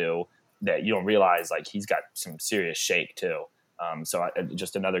about to do that you don't realize like he's got some serious shake too. So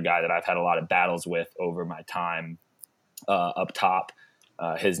just another guy that I've had a lot of battles with over my time up top.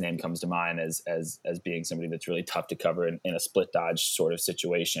 His name comes to mind as being somebody that's really tough to cover in a split dodge sort of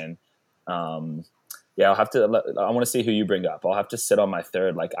situation. I want to see who you bring up. I'll have to sit on my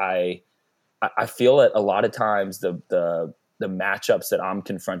third. Like I feel that a lot of times the matchups that I'm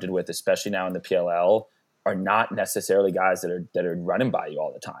confronted with, especially now in the PLL, are not necessarily guys that are running by you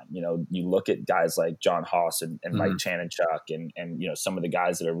all the time. You look at guys like John Haas and Mike Chanenchuk and some of the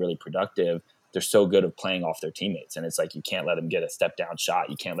guys that are really productive. They're so good at playing off their teammates. And it's like, you can't let them get a step down shot.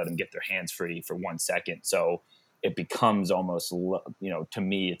 You can't let them get their hands free for 1 second. So it becomes almost, to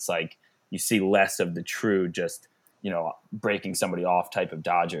me, it's like you see less of the true, just, breaking somebody off type of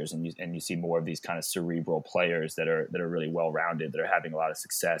dodgers. And you see more of these kind of cerebral players that are really well-rounded, that are having a lot of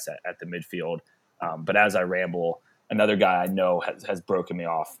success at the midfield. But as I ramble, another guy I know has broken me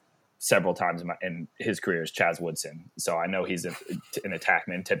off several times in his career is Chaz Woodson. So I know he's an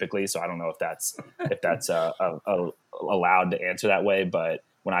attackman typically. So I don't know if that's allowed to answer that way. But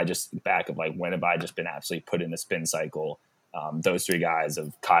when I just back of like, when have I just been absolutely put in the spin cycle? Those 3 guys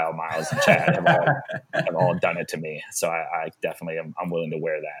of Kyle, Miles, and Chad have all done it to me. So I definitely I'm willing to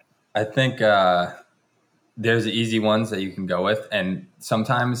wear that. I think there's easy ones that you can go with. And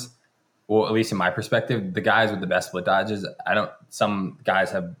sometimes, well, at least in my perspective, the guys with the best split dodges, some guys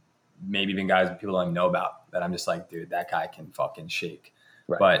have maybe even guys that people don't even know about. that I'm just like, dude, that guy can fucking shake.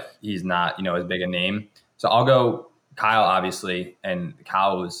 Right. But he's not, as big a name. So I'll go Kyle, obviously. And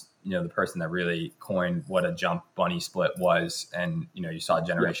Kyle was, the person that really coined what a jump bunny split was. And, you saw a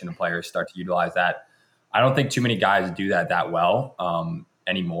generation of players start to utilize that. I don't think too many guys do that well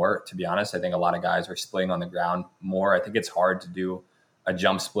anymore, to be honest. I think a lot of guys are splitting on the ground more. I think it's hard to do a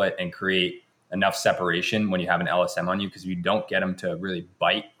jump split and create enough separation when you have an LSM on you, because you don't get them to really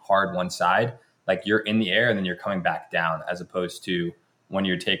bite hard one side. Like you're in the air and then you're coming back down, as opposed to when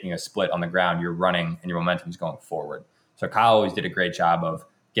you're taking a split on the ground, you're running and your momentum is going forward. So Kyle always did a great job of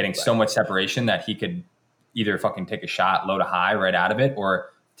getting so much separation that he could either fucking take a shot low to high right out of it,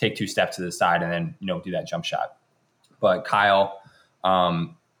 or take 2 steps to the side and then, do that jump shot. But Kyle,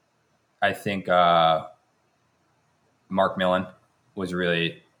 I think Mark Millen was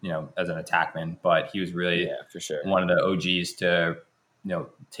really, as an attackman, but he was really for sure one of the OGs to,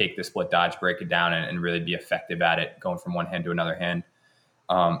 take the split dodge, break it down, and really be effective at it, going from one hand to another hand.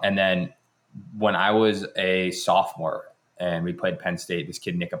 And then when I was a sophomore and we played Penn State, this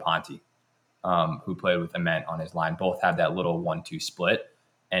kid, Nick Aponte, who played with Ament on his line, both had that little 1-2 split.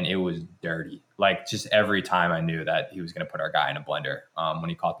 And it was dirty. Like, just every time I knew that he was going to put our guy in a blender when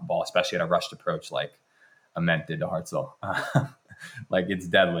he caught the ball, especially at a rushed approach like Ament did to Hartzell. Like, it's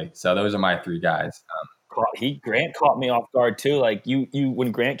deadly. So those are my 3 guys. Grant caught me off guard too. Like you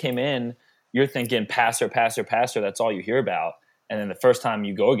when Grant came in, you're thinking passer. That's all you hear about. And then the first time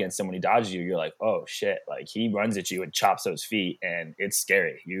you go against him, when he dodges you, you're like, oh shit! Like he runs at you and chops those feet, and it's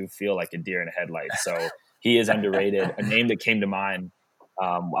scary. You feel like a deer in a headlight. So he is underrated. A name that came to mind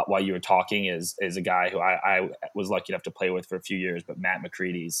while you were talking is a guy who I was lucky enough to play with for a few years, but Matt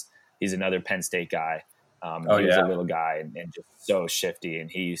McCready's. He's another Penn State guy. He was a little guy and just so shifty,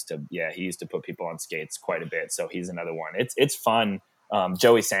 and he used to put people on skates quite a bit. So he's another one. It's fun.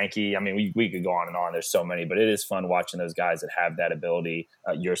 Joey Sankey. I mean, we could go on and on. There's so many, but it is fun watching those guys that have that ability.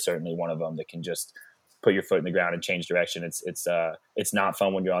 You're certainly one of them that can just put your foot in the ground and change direction. It's not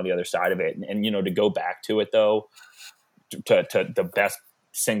fun when you're on the other side of it. And to go back to it though, to the best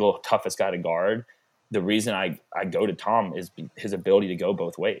single toughest guy to guard. The reason I go to Tom is his ability to go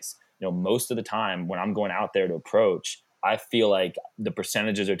both ways. Most of the time when I'm going out there to approach, I feel like the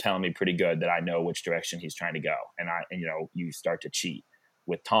percentages are telling me pretty good that I know which direction he's trying to go. And you start to cheat.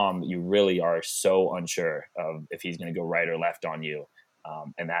 With Tom, you really are so unsure of if he's going to go right or left on you.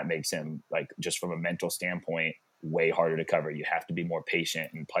 And that makes him, like, just from a mental standpoint, way harder to cover. You have to be more patient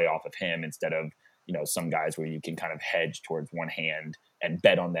and play off of him instead of, some guys where you can kind of hedge towards one hand and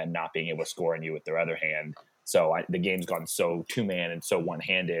bet on them not being able to score on you with their other hand. So the game's gone so 2-man and so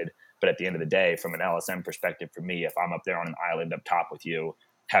one-handed. But at the end of the day, from an LSM perspective, for me, if I'm up there on an island up top with you,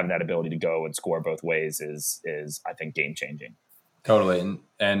 having that ability to go and score both ways is I think, game changing. Totally.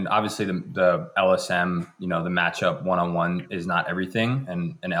 And obviously the LSM, the matchup one-on-one is not everything.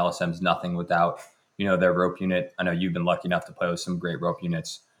 And LSM is nothing without, their rope unit. I know you've been lucky enough to play with some great rope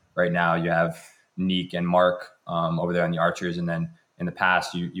units. Right now you have Neek and Mark over there on the Archers. And then in the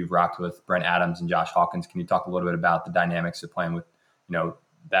past, you've rocked with Brent Adams and Josh Hawkins. Can you talk a little bit about the dynamics of playing with,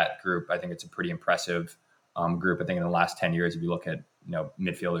 that group? I think it's a pretty impressive group. I think in the last 10 years, if you look at,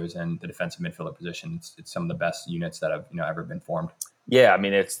 midfielders and the defensive midfielder position, it's some of the best units that have, ever been formed. Yeah, I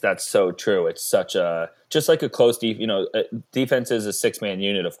mean, that's so true. It's such just like a close defense is a 6-man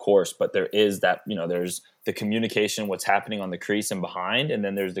unit, of course, but there is that, there's the communication, what's happening on the crease and behind, and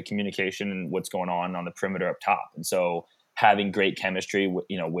then there's the communication and what's going on the perimeter up top. And so having great chemistry,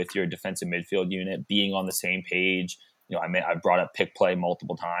 with your defensive midfield unit, being on the same page. I've brought up pick play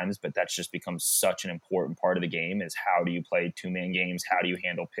multiple times, but that's just become such an important part of the game is how do you play 2-man games? How do you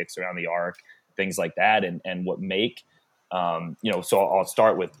handle picks around the arc? Things like that. And what make, so I'll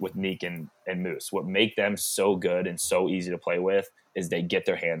start with Neek and Moose. What make them so good and so easy to play with is they get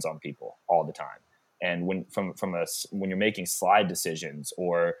their hands on people all the time. And when you're making slide decisions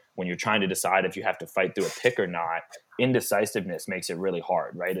or when you're trying to decide if you have to fight through a pick or not, indecisiveness makes it really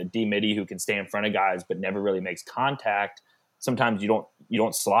hard, right? A D-midi who can stay in front of guys but never really makes contact. Sometimes you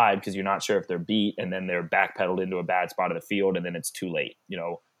don't slide because you're not sure if they're beat, and then they're backpedaled into a bad spot of the field, and then it's too late.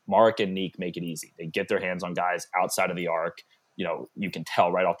 Mark and Neek make it easy. They get their hands on guys outside of the arc. You can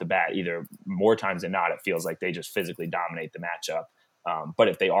tell right off the bat, either more times than not, it feels like they just physically dominate the matchup. But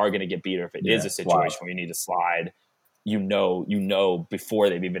if they are going to get beat, or if it is a situation where you need to slide, before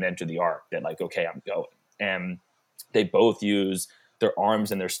they've even entered the arc that, like, okay, I'm going. And they both use their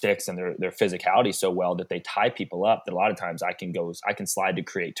arms and their sticks and their physicality so well that they tie people up that a lot of times I can slide to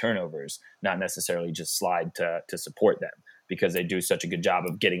create turnovers, not necessarily just slide to support them, because they do such a good job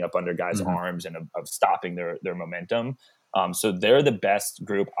of getting up under guys' arms and of stopping their momentum. So they're the best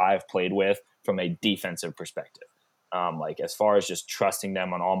group I've played with from a defensive perspective. Like as far as just trusting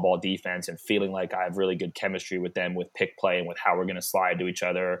them on ball defense and feeling like I have really good chemistry with them with pick play and with how we're going to slide to each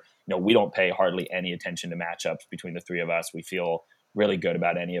other. We don't pay hardly any attention to matchups between the three of us. We feel really good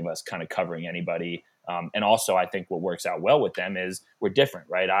about any of us kind of covering anybody. And also I think what works out well with them is we're different,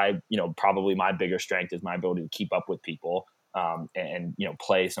 right? Probably my bigger strength is my ability to keep up with people and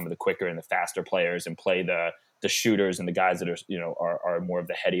play some of the quicker and the faster players and play the shooters and the guys that are more of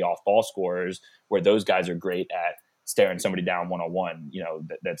the heady off ball scorers, where those guys are great at staring somebody down one-on-one,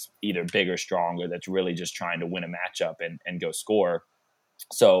 that's either big or strong, or that's really just trying to win a matchup and go score.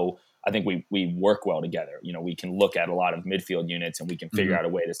 So I think we work well together. We can look at a lot of midfield units and we can figure out a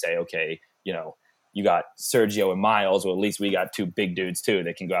way to say, okay, you got Sergio and Miles, or at least we got two big dudes too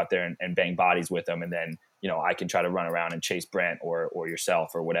that can go out there and bang bodies with them. And then, I can try to run around and chase Brent or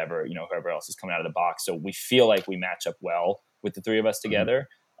yourself or whatever, whoever else is coming out of the box. So we feel like we match up well with the three of us together.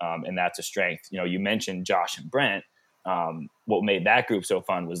 And that's a strength. You mentioned Josh and Brent. What made that group so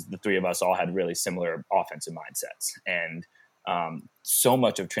fun was the three of us all had really similar offensive mindsets. And so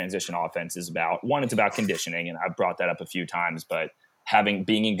much of transition offense is it's about conditioning. And I've brought that up a few times, but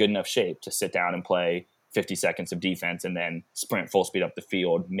being in good enough shape to sit down and play 50 seconds of defense and then sprint full speed up the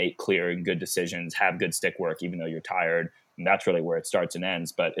field, make clear and good decisions, have good stick work, even though you're tired. And that's really where it starts and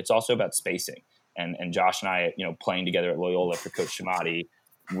ends. But it's also about spacing. And Josh and I, playing together at Loyola for Coach Shamati,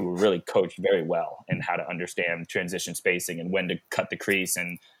 we were really coached very well in how to understand transition spacing and when to cut the crease.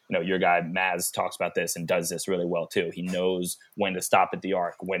 And, your guy Maz talks about this and does this really well too. He knows when to stop at the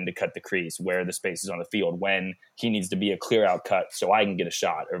arc, when to cut the crease, where the space is on the field, when he needs to be a clear out cut so I can get a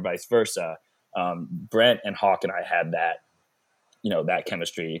shot, or vice versa. Brent and Hawk and I had that, that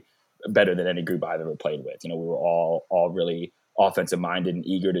chemistry better than any group I've ever played with. We were all really offensive minded and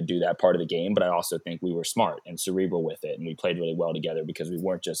eager to do that part of the game. But I also think we were smart and cerebral with it. And we played really well together because we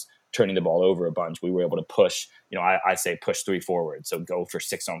weren't just turning the ball over a bunch. We were able to push, I say push three forward. So go for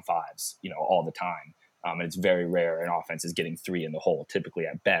 6-on-5s, all the time. And it's very rare an offense is getting three in the hole. Typically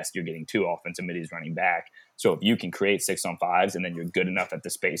at best, you're getting two offensive middies running back. So if you can create 6-on-5s and then you're good enough at the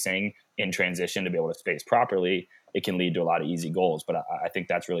spacing in transition to be able to space properly, it can lead to a lot of easy goals. But I think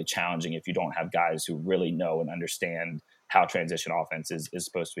that's really challenging if you don't have guys who really know and understand how transition offense is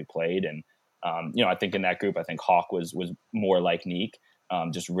supposed to be played. And, I think in that group, I think Hawk was more like Neek,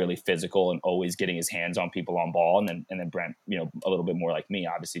 just really physical and always getting his hands on people on ball. And then Brent, a little bit more like me,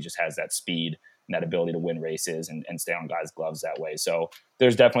 obviously just has that speed and that ability to win races and stay on guys' gloves that way. So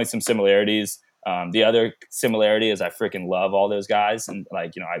there's definitely some similarities. The other similarity is I freaking love all those guys. And I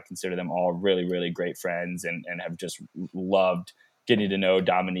consider them all really, really great friends and have just loved getting to know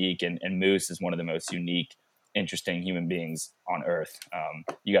Dominique and Moose is one of the most unique, interesting human beings on earth.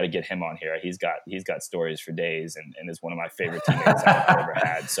 You got to get him on here. He's got stories for days and is one of my favorite teammates I've ever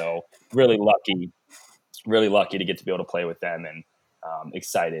had. So really lucky to get to be able to play with them and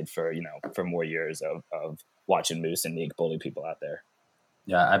excited for more years of watching Moose and Nick bully people out there.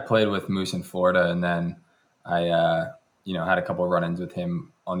 Yeah, I played with Moose in Florida, and then I had a couple of run-ins with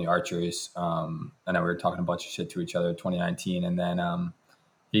him on the archeries. And then we were talking a bunch of shit to each other in 2019, and then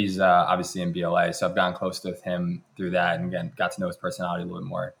he's obviously in BLA, so I've gotten close with him through that, and again got to know his personality a little bit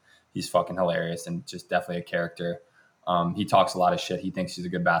more. He's fucking hilarious and just definitely a character. He talks a lot of shit. He thinks he's a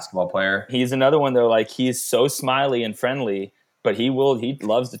good basketball player. He's another one though. He's so smiley and friendly, but he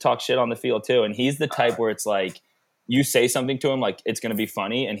loves to talk shit on the field too. And he's the type where it's you say something to him it's going to be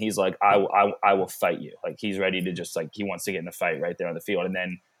funny, and he's like, I will fight you. He's ready to just he wants to get in a fight right there on the field. And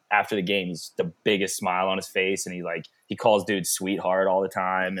then after the game, he's the biggest smile on his face, and he calls dudes sweetheart all the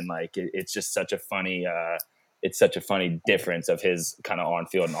time, and it's just such a funny difference of his kind of on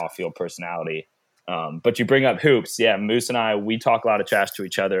field and off field personality. But you bring up hoops, yeah. Moose and I, we talk a lot of trash to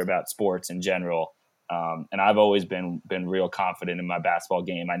each other about sports in general. And I've always been real confident in my basketball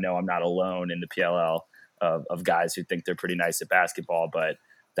game. I know I'm not alone in the PLL of guys who think they're pretty nice at basketball, but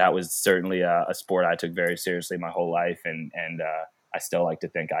that was certainly a sport I took very seriously my whole life. And I still like to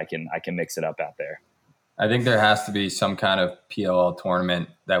think I can mix it up out there. I think there has to be some kind of PLL tournament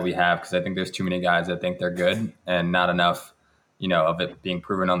that we have, because I think there's too many guys that think they're good and not enough, of it being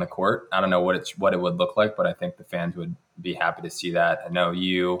proven on the court. I don't know what it would look like, but I think the fans would be happy to see that. I know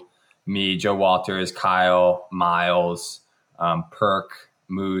you, me, Joe Walters, Kyle, Miles, Perk,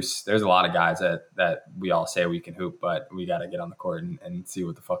 Moose. There's a lot of guys that we all say we can hoop, but we got to get on the court and see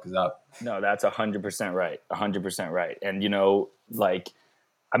what the fuck is up. No, that's 100% right. 100% right.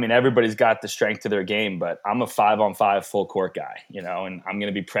 And everybody's got the strength to their game, but I'm a 5-on-5 full court guy, and I'm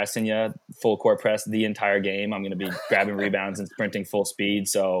going to be pressing you full court press the entire game. I'm going to be grabbing rebounds and sprinting full speed.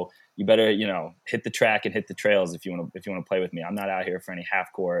 So, you better, hit the track and hit the trails if you want to play with me. I'm not out here for any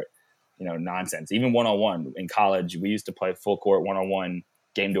half court, nonsense. Even 1-on-1 in college, we used to play full court 1-on-1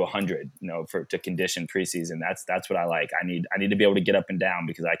 game to 100, to condition preseason. That's what I like. I need to be able to get up and down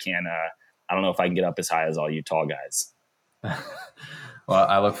because I can't, I don't know if I can get up as high as all you tall guys. Well,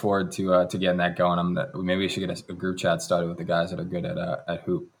 I look forward to getting that going. Maybe we should get a group chat started with the guys that are good at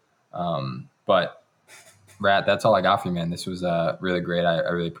hoop. But Rat, that's all I got for you, man. This was really great. I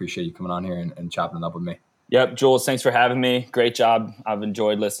really appreciate you coming on here and chopping it up with me. Yep, Jules, thanks for having me. Great job. I've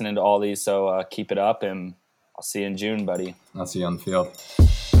enjoyed listening to all these, so keep it up, and I'll see you in June, buddy. I'll see you on the field.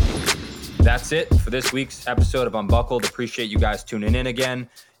 That's it for this week's episode of Unbuckled. Appreciate you guys tuning in again.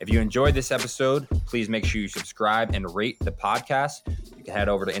 If you enjoyed this episode, please make sure you subscribe and rate the podcast. You can head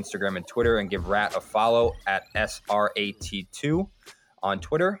over to Instagram and Twitter and give Rat a follow at SRAT2 on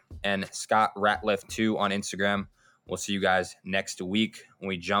Twitter and Scott Ratliff2 on Instagram. We'll see you guys next week when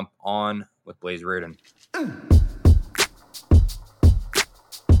we jump on with Blaze Reardon.